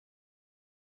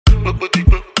Ladies,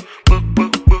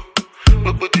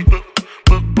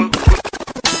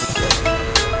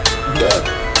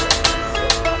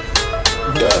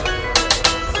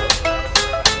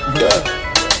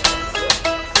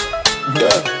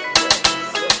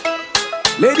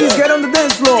 get on the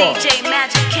dance floor. DJ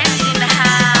Magic Kenny in the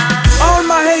house. All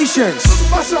my Haitians,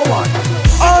 Bassa one.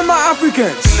 all my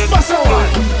Africans, Bassa one.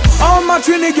 all my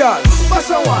Trinidad,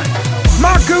 Bassa one.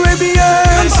 my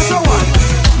Caribbeans. Bassa one.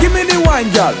 Give me the wine,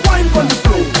 girl. Wine on the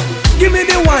floor. Give me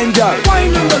the wine, girl. Wine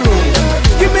on the low.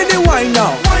 Give me the wine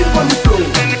now. Wine on the floor.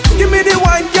 Give me the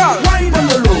wine, girl. Wine on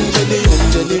the low.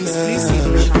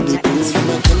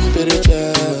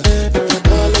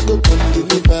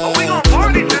 We gon'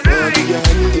 party tonight.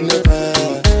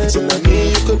 So now me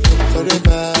you could live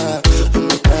forever. I'm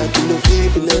a back in the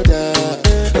feeble letter.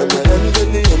 I'm a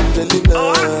Angelina.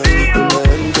 I'm a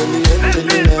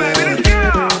Angelina.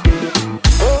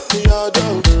 Oh, me all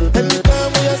down. Anytime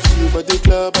when I see you for the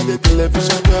club and the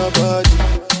television job,